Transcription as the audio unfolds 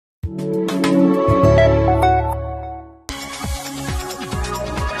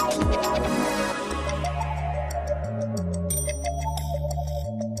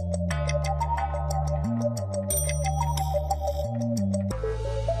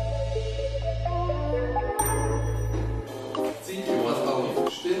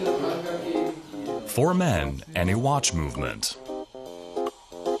4 men and a watch movement.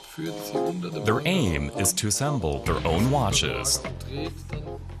 Their aim is to assemble their own watches.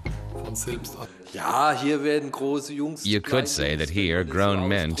 You could say that here grown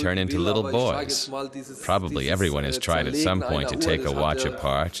men turn into little boys. Probably everyone has tried at some point to take a watch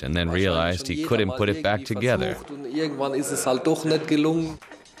apart and then realized he couldn't put it back together.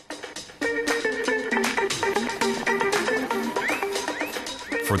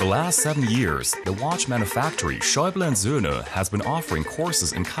 For the last 7 years, the watch manufacturer Schäuble&Söhne has been offering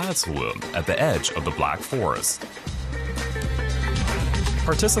courses in Karlsruhe at the edge of the Black Forest.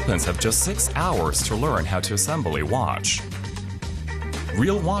 Participants have just 6 hours to learn how to assemble a watch.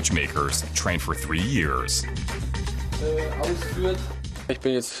 Real watchmakers train for 3 years.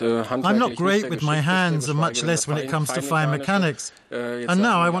 I'm not great with my hands and much less when it comes to fine mechanics. And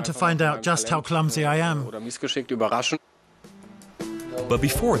now I want to find out just how clumsy I am. But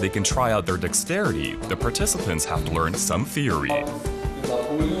before they can try out their dexterity, the participants have to learn some theory.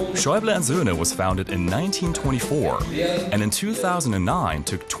 Schäuble&Söhne was founded in 1924 and in 2009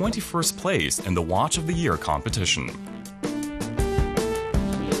 took 21st place in the Watch of the Year competition.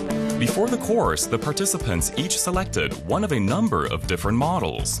 Before the course, the participants each selected one of a number of different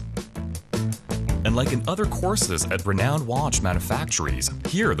models. And like in other courses at renowned watch manufacturers,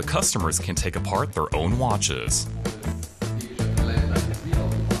 here the customers can take apart their own watches.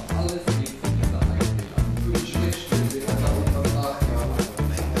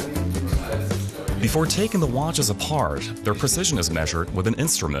 Before taking the watches apart, their precision is measured with an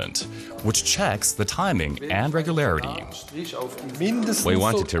instrument, which checks the timing and regularity. We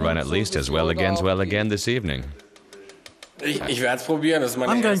wanted to run at least as well again this evening.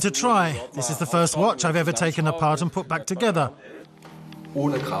 I'm going to try. This is the first watch I've ever taken apart and put back together.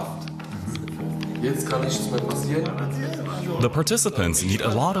 The participants need a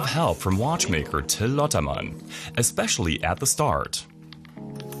lot of help from watchmaker Till Lottermann, especially at the start.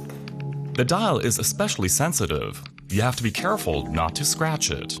 The dial is especially sensitive. You have to be careful not to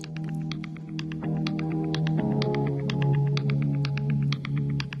scratch it.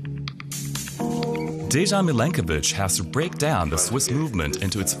 Dejan Milenkovic has to break down the Swiss movement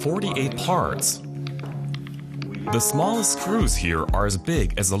into its 48 parts. The smallest screws here are as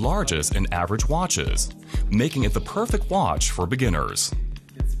big as the largest in average watches, making it the perfect watch for beginners.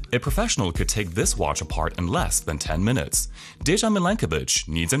 A professional could take this watch apart in less than 10 minutes. Dejan Milenkovic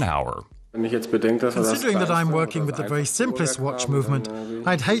needs an hour. Considering that I'm working with the very simplest watch movement,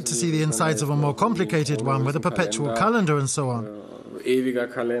 I'd hate to see the insides of a more complicated one with a perpetual calendar and so on.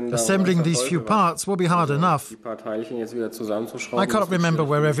 Assembling these few parts will be hard enough. I can't remember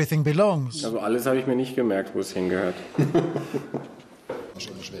where everything belongs.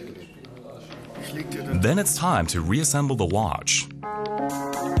 Then it's time to reassemble the watch.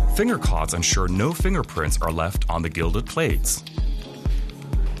 Finger cots ensure no fingerprints are left on the gilded plates.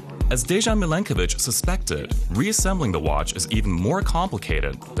 As Dejan Milenkovic suspected, reassembling the watch is even more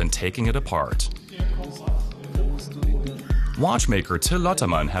complicated than taking it apart. Watchmaker Till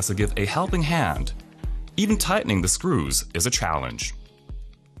Lottermann has to give a helping hand. Even tightening the screws is a challenge.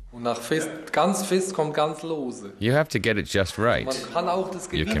 You have to get it just right.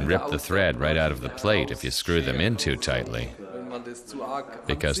 You can rip the thread right out of the plate if you screw them in too tightly,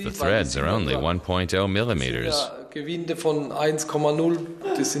 because the threads are only 1.0 millimeters.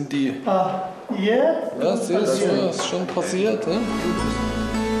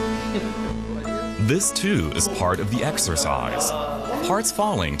 This too is part of the exercise. Parts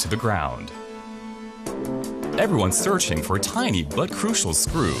falling to the ground. Everyone's searching for a tiny but crucial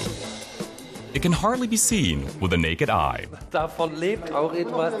screw. It can hardly be seen with the naked eye.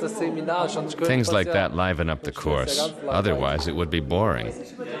 Things like that liven up the course, otherwise it would be boring.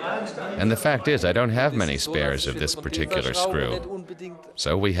 And the fact is, I don't have many spares of this particular screw.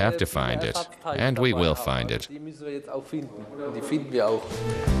 So we have to find it, and we will find it.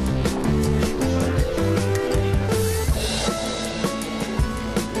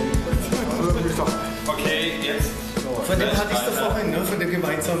 Von dem hatte ich es doch vorhin, ne? Von dem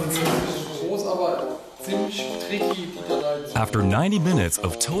gemeinsamen. After 90 minutes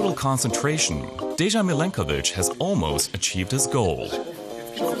of total concentration, Dejan Milenkovic has almost achieved his goal.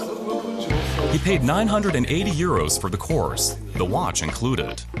 He paid €980 for the course, the watch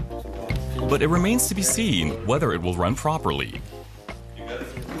included. But it remains to be seen whether it will run properly.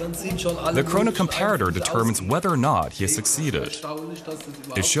 The chrono comparator determines whether or not he has succeeded.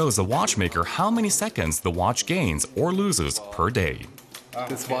 It shows the watchmaker how many seconds the watch gains or loses per day.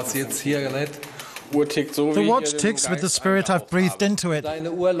 The watch ticks with the spirit I've breathed into it.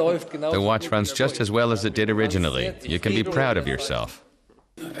 The watch runs just as well as it did originally. You can be proud of yourself.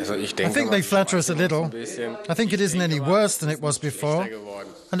 I think they flatter us a little. I think it isn't any worse than it was before,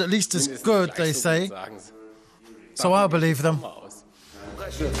 and at least as good, they say. So I'll believe them.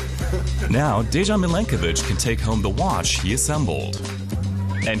 Now, Dejan Milenkovic can take home the watch he assembled.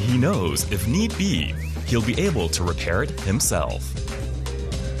 And he knows, if need be, he'll be able to repair it himself.